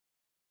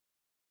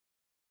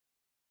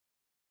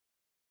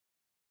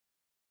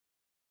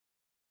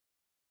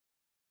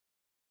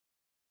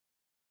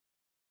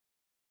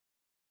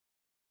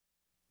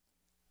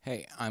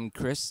Hey, I'm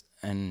Chris,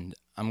 and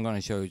I'm going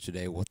to show you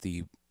today what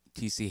the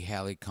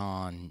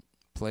TC-Helicon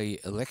Play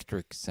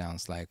Electric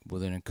sounds like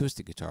with an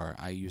acoustic guitar.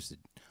 I use it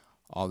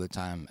all the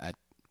time at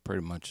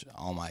pretty much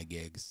all my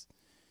gigs.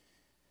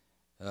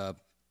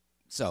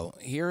 So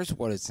here's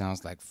what it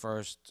sounds like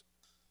first,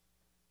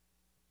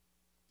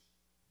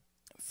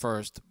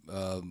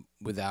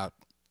 without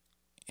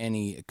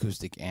any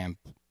acoustic amp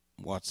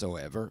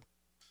whatsoever.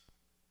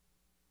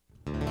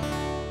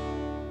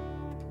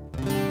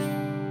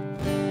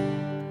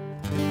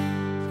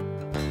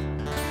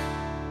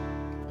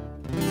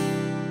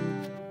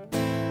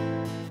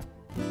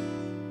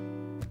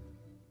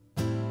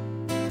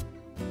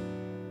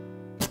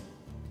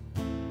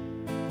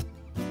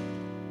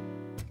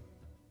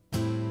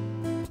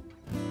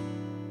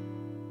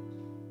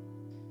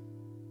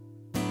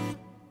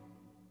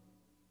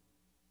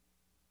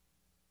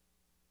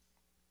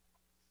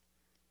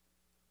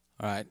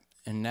 Alright,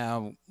 and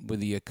now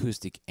with the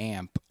acoustic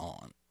amp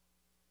on.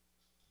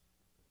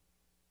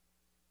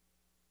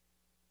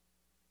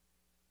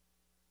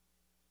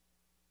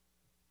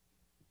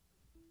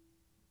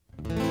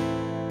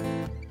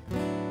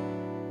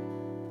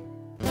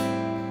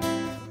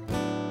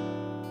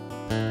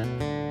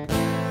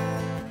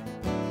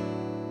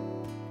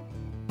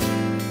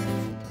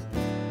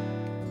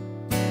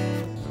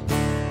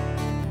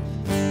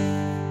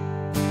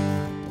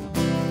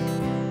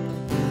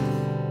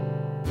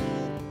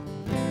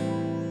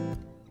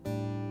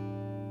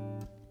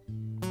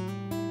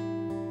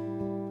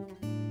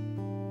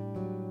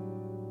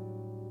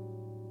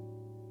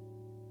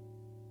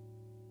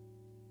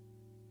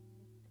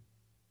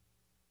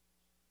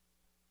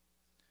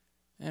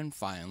 And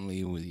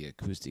finally with the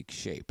Acoustic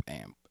Shape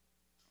amp.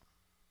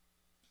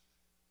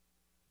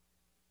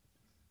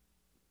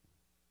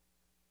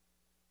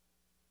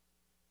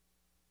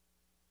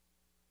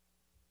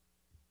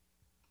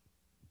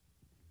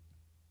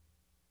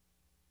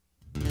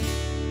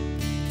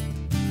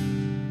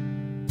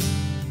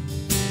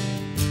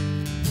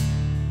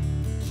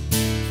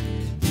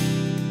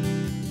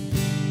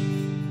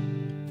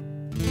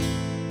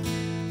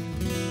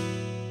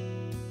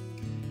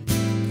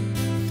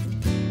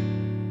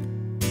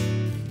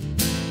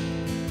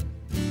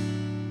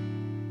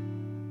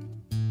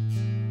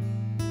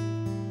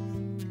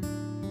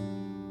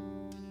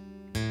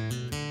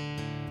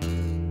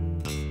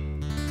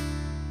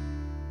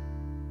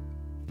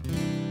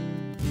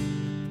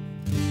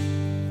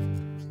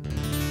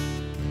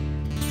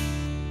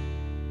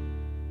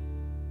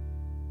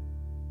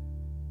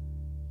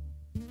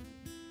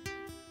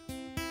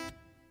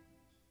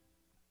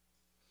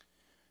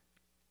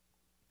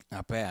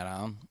 Not bad,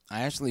 huh?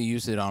 I actually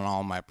use it on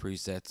all my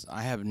presets.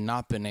 I have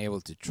not been able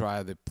to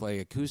try the Play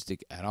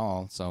Acoustic at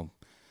all, so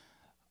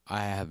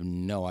I have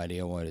no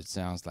idea what it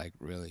sounds like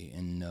really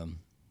in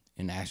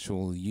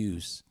actual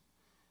use.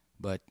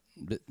 But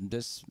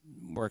this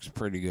works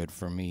pretty good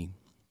for me.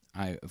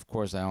 Of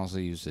course, I also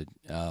use it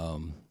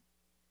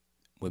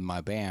with my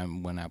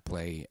band when I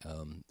play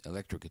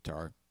electric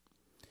guitar,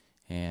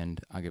 and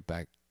I'll get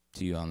back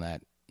to you on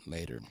that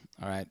later.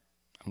 All right,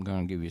 I'm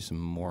going to give you some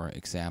more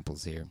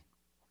examples here.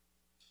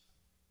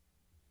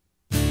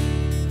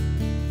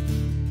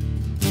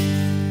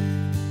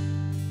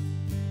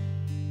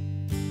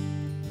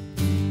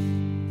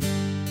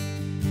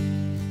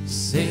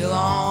 Sail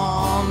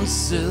on,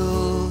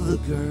 silver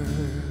girl,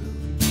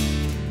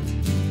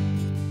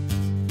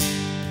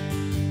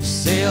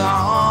 sail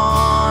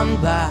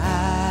on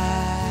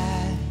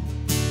by.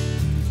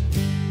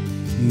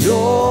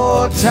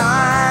 Your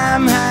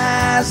time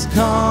has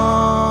come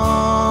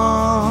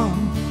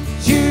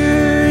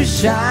to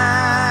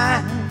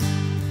shine.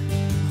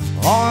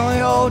 All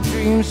your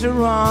dreams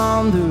are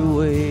on the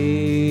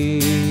way.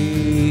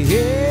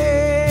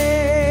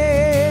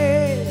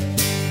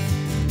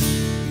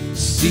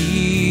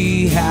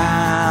 See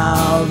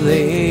how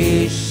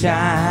they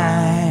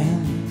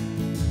shine.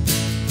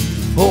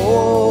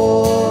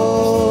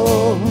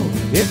 Oh,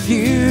 if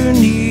you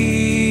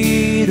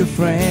need a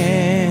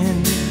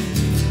friend,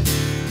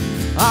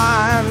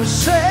 I'm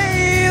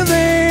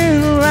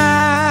sailing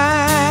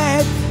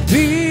right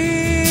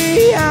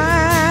behind,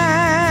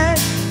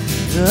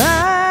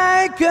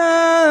 like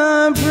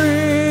a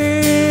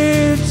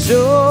bridge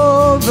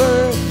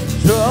over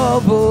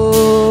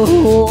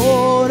troubled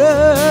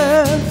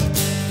water.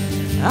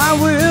 I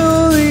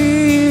will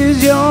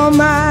ease your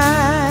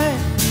mind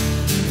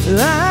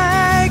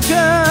like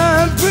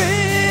a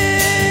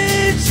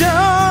bridge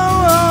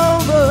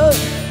over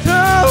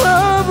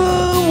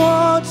troubled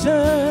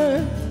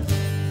water.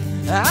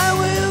 I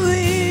will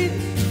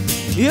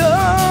ease your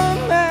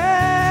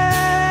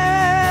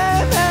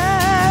mind,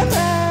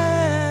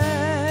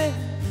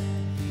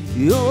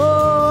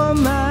 your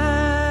mind.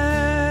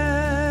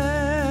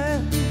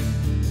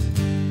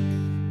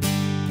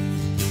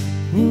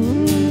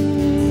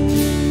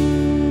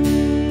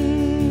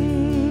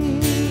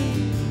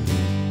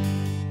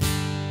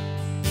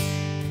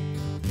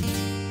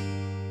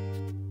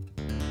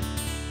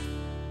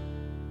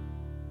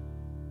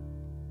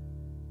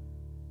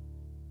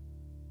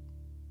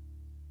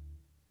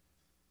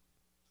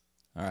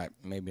 All right,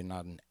 maybe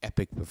not an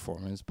epic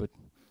performance, but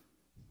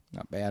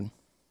not bad.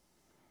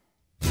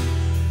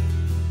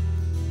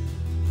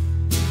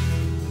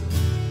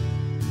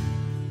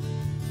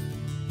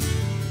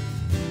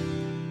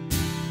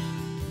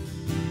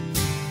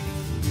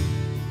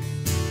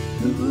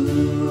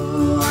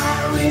 Ooh,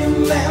 I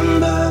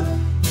remember,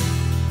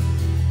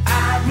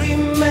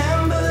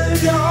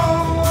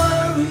 don't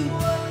worry.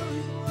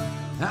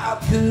 How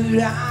could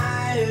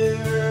I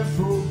ever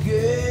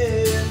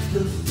forget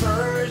the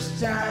first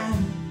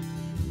time,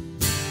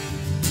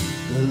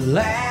 the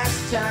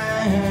last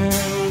time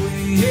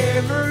we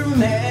ever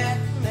met?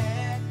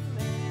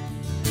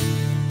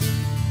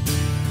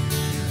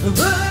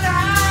 But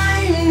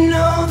I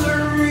know the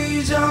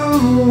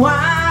reason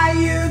why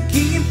you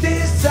keep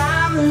this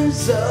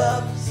silence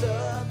up.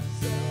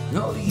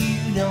 No,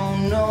 you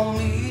don't know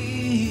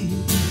me,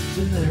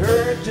 so the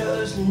hurt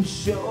doesn't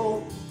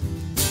show.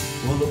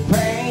 Well, the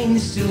pain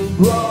still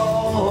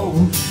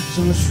grows.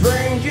 So I'm a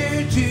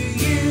stranger to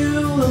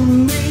you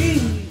and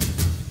me,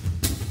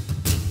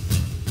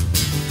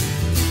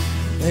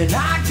 and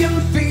I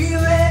can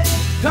feel it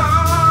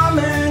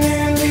coming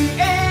in the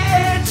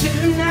air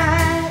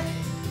tonight.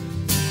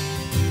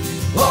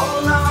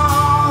 Oh no,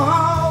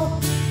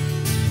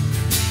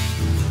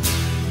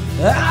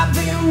 I've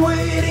been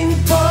waiting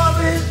for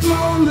this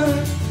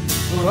moment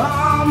for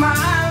all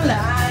my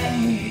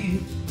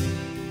life.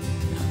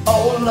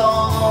 Oh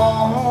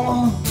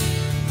Lord,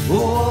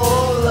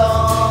 oh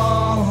Lord.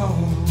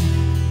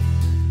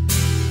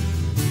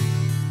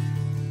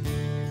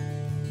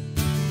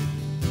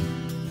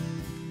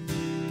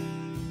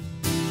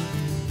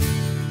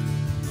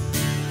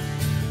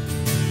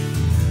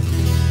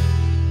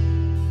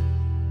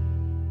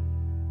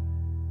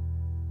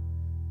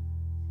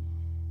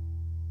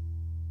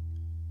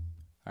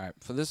 All right,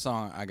 for this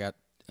song, I got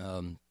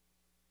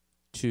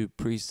two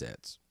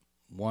presets.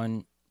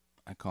 One,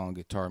 I call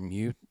guitar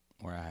mute,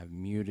 where I have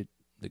muted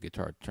the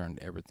guitar, turned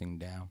everything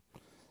down.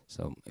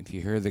 So if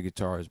you hear the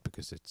guitar, it's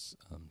because it's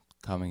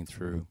coming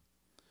through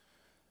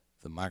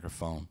the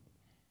microphone.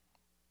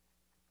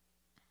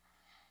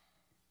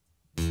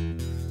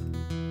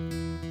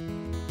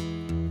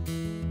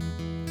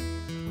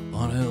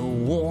 On a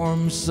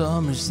warm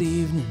summer's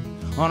evening,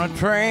 on a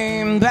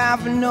train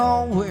bound for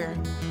nowhere,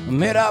 I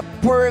met up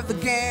with the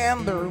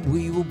gambler.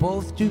 We were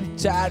both too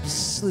tired to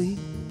sleep,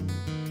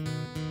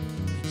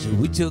 so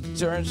we took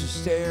turns of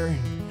staring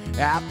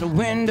out the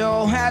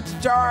window at the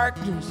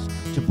darkness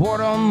till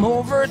boredom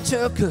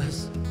overtook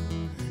us,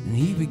 and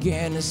he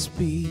began to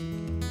speak.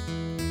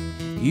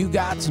 You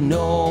got to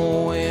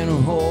know when to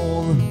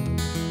hold them,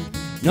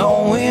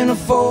 know when to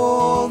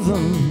fold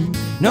them,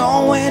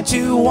 know when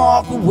to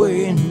walk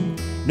away,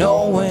 and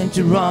know when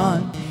to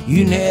run.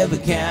 You never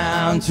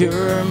count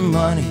your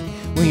money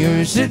when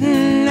you're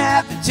sitting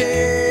at the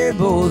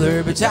table.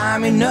 There'll be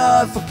time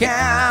enough for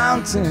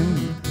counting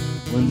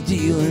when the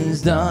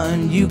dealing's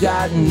done. You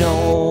gotta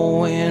know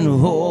when to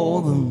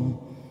hold them,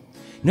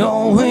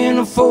 know when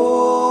to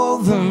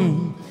fold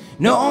them,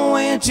 know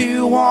when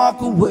to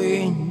walk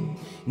away,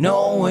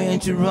 know when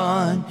to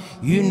run.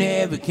 You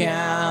never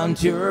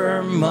count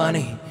your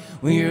money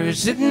when you're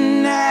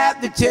sitting at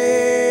the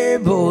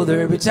table.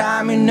 There'll be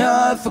time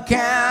enough for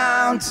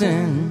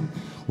counting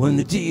when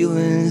the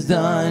dealing's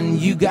done.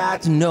 You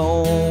got to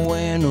know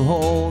when to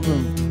hold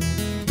them,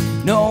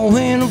 know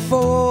when to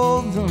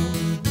fold them,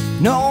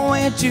 know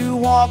when to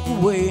walk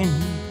away,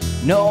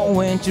 know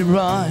when to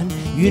run.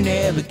 You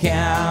never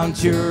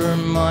count your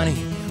money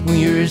when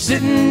you're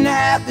sitting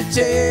at the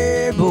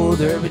table.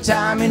 There'll be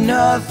time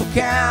enough for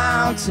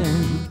counting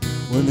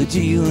when the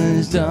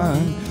dealing's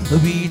done.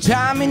 There'll be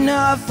time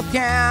enough for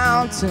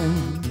counting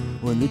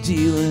when the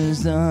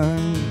dealing's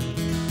done.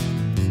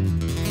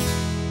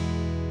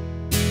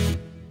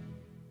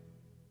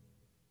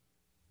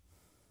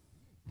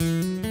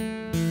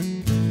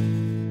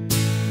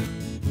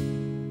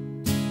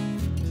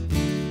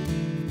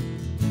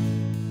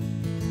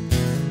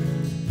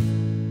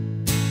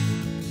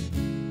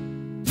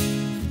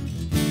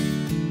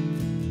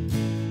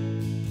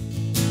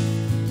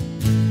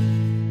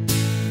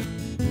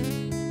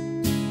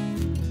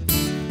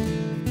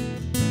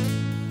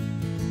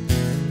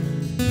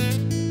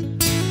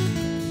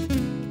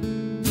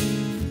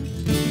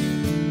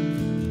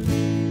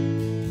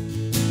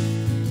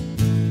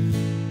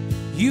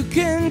 You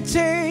can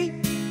take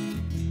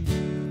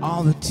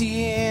all the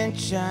tea and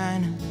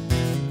China,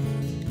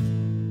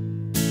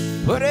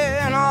 put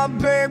it in a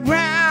big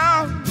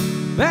brown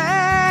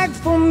bag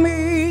for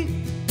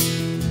me,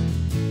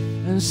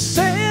 and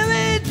sail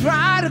it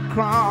right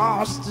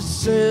across the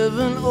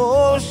 7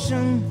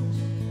 oceans,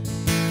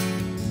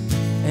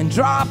 and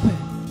drop it,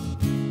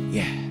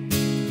 yeah,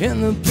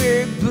 in the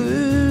big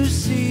blue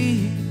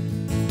sea.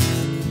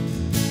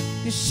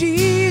 'Cause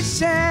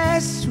she's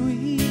as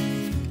sweet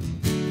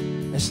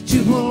as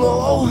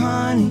Tupelo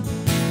honey.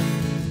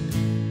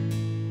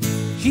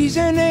 She's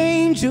an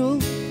angel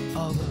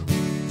of the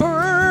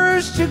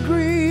first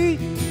degree,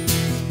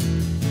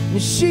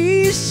 and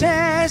she's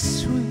as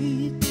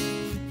sweet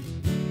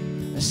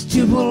as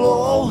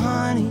Tupelo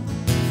honey.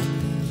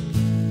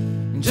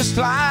 just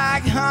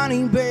like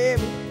honey,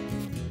 baby,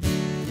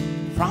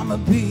 from a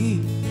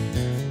bee.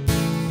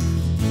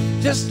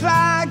 Just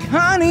like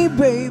honey,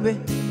 baby,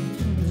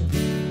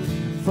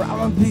 from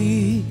a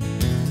bee.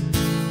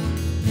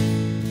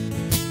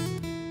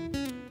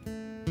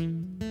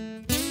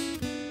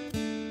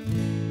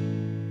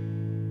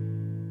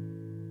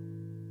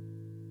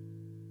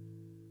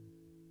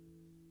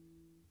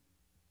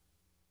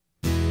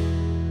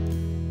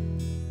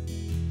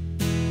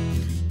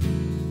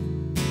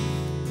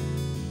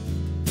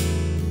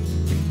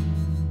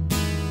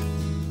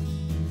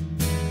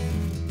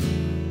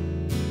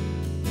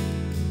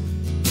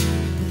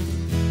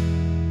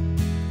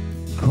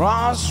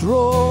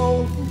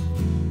 Crossroad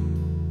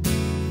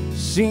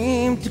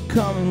seem to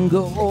come and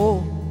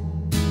go.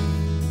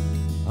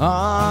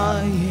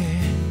 Ah,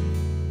 yeah.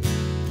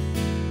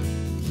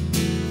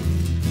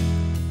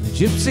 The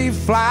gypsy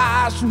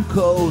flies from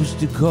coast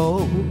to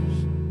coast,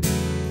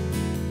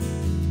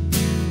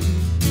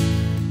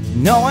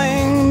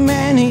 knowing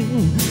many,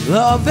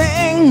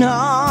 loving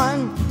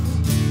none,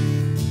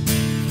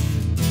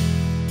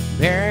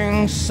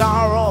 bearing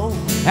sorrow,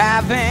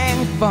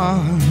 having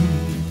fun.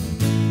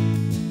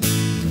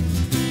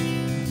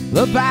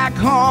 But back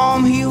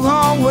home he'll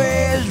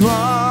always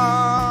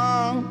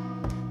run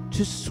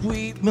to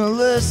sweet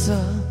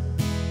Melissa.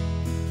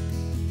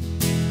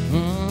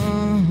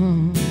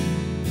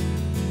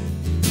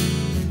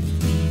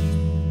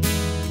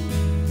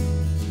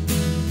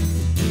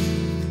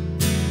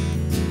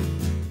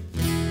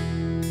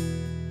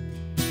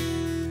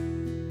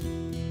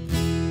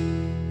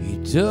 He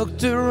took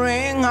the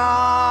ring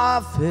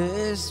off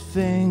his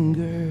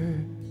finger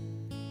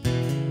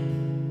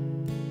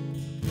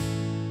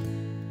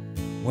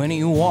when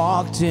he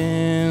walked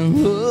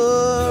in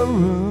the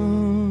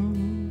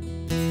room,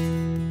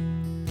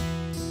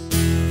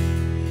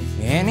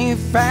 and he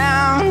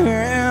found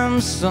him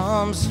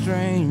some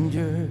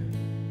stranger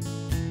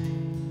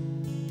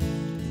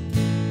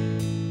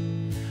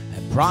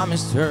that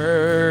promised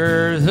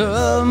her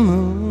the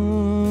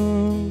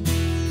moon.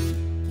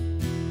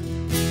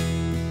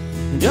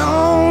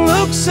 Don't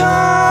look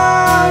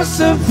so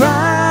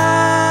surprised,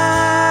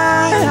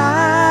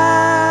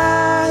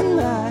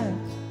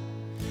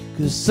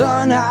 'cause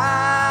son,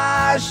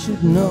 I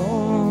should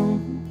know.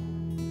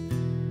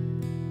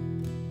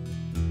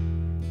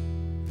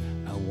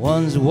 I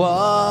once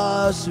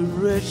was a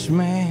rich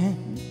man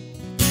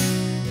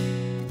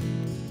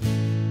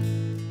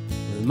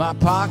with my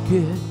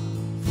pocket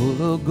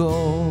full of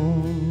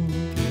gold.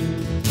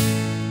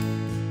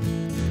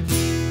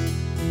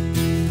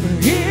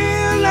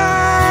 Here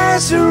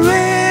lies a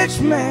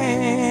rich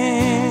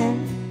man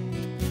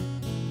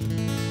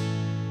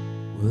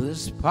with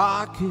his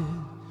pocket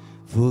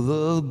full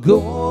of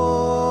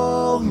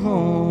gold.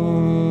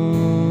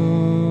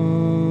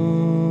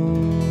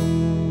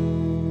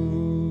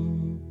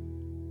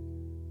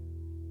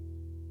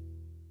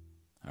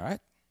 All right.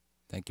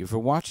 Thank you for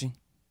watching.